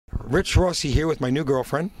Rich Rossi here with my new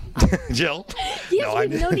girlfriend, Jill. Yes, No,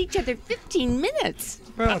 we've known each other 15 minutes.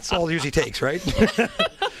 Well, that's all it usually takes, right?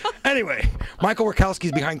 Anyway, Michael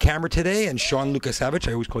Rakowski's behind camera today, and Sean Lukasavich.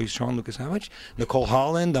 I always call you Sean Lukasavich. Nicole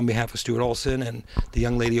Holland on behalf of Stuart Olson, and the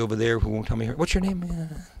young lady over there who won't tell me her. What's your name?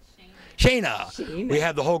 Shayna. We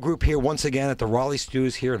have the whole group here once again at the Raleigh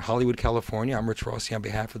Studios here in Hollywood, California. I'm Rich Rossi on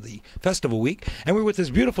behalf of the Festival Week, and we're with this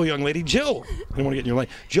beautiful young lady, Jill. I don't want to get in your line.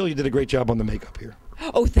 Jill, you did a great job on the makeup here.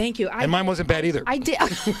 Oh, thank you. And mine wasn't bad either. I did.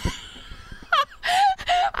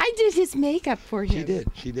 I did his makeup for him.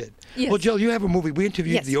 She did. Yes. Well, Jill, you have a movie. We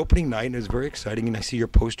interviewed the opening night, and it was very exciting, and I see your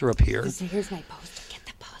poster up here. Here's my poster. Get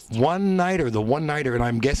the poster. The one-nighter, and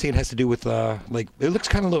I'm guessing it has to do with, like, it looks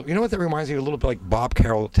kind of, you know what that reminds me of? A little bit like Bob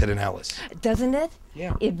Carroll, Ted and Alice. Doesn't it?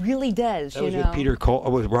 Yeah. It really does, That was with Peter Cole,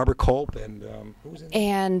 with Robert Culp, and who was in it?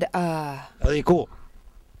 And, Elliot Gould.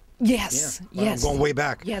 Yes, Yeah. Well, I'm going way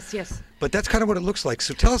back. Yes. But that's kind of what it looks like.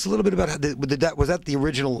 So tell us a little bit about how was that the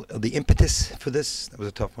original, the impetus for this? That was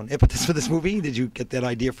a tough one. Impetus for this movie? Did you get that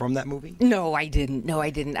idea from that movie? No, I didn't.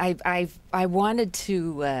 I wanted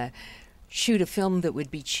to shoot a film that would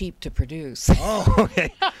be cheap to produce. Oh,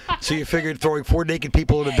 okay. So you figured throwing 4 naked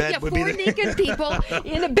people in a bed would be four naked people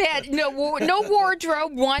in a bed. No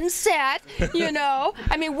wardrobe, one set, you know.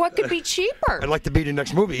 I mean, what could be cheaper? I'd like to be in your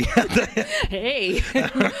next movie. Hey,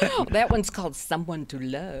 that one's called Someone to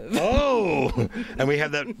Love. Oh, and we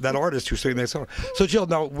have that artist who's singing that song. So, Jill,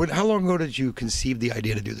 now, how long ago did you conceive the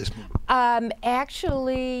idea to do this movie?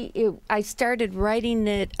 Actually, I started writing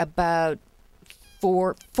it about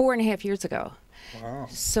 4.5 years ago. Wow.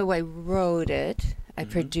 So I wrote it, I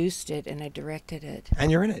produced it, and I directed it.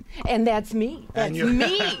 And you're in it. And that's me. That's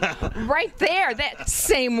me. Right there. That's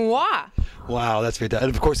c'est moi. Wow, that's fantastic.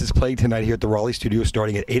 And of course, it's playing tonight here at the Raleigh Studio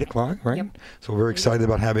starting at 8 o'clock, right? Yep. So we're excited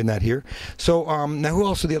about having that here. So now who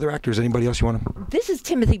else are the other actors? Anybody else you want to? This is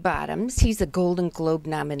Timothy Bottoms. He's a Golden Globe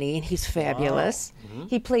nominee, and he's fabulous. Wow.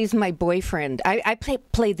 He plays my boyfriend. I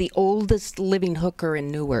play the oldest living hooker in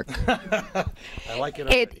Newark. I like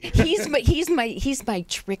it. He's my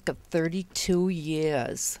trick of 32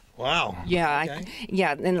 years. Wow. Yeah,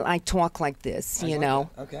 okay. And I talk like this, you know.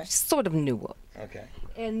 Okay. Sort of Newark. Okay.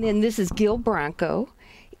 And then this is Gil Branco,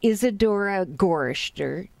 Isadora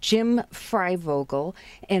Gorister, Jim Freivogel,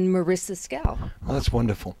 and Marissa Skell. Oh, that's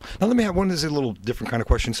wonderful. Now let me have one. This is a little different kind of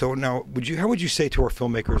question. So now, how would you say to our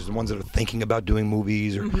filmmakers, the ones that are thinking about doing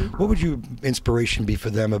movies, or what would your inspiration be for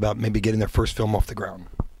them about maybe getting their first film off the ground?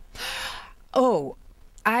 Oh,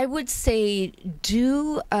 I would say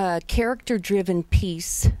do a character-driven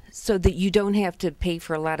piece so that you don't have to pay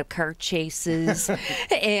for a lot of car chases.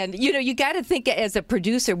 And, you know, you got to think as a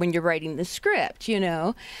producer when you're writing the script, you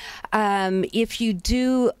know. If you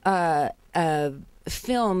do a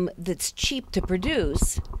film that's cheap to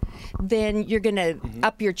produce, then you're going to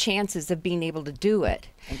up your chances of being able to do it.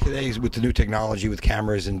 And today, with the new technology, with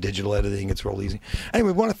cameras and digital editing, it's real easy.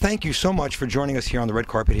 Anyway, we want to thank you so much for joining us here on the red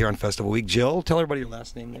carpet here on Festival Week. Jill, tell everybody your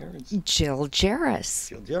last name there. Jill Jaress.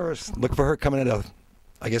 Jill Jaress. Look for her coming at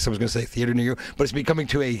I guess I was going to say theater near you, but it's coming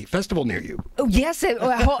to a festival near you. Oh, yes.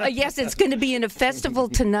 Yes, it's going to be in a festival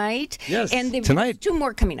tonight. Yes, and tonight. 2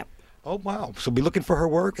 more coming up. Oh, wow. So be looking for her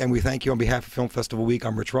work, and we thank you on behalf of Film Festival Week.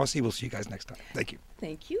 I'm Rich Rossi. We'll see you guys next time. Thank you.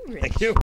 Thank you, Rich. Thank you.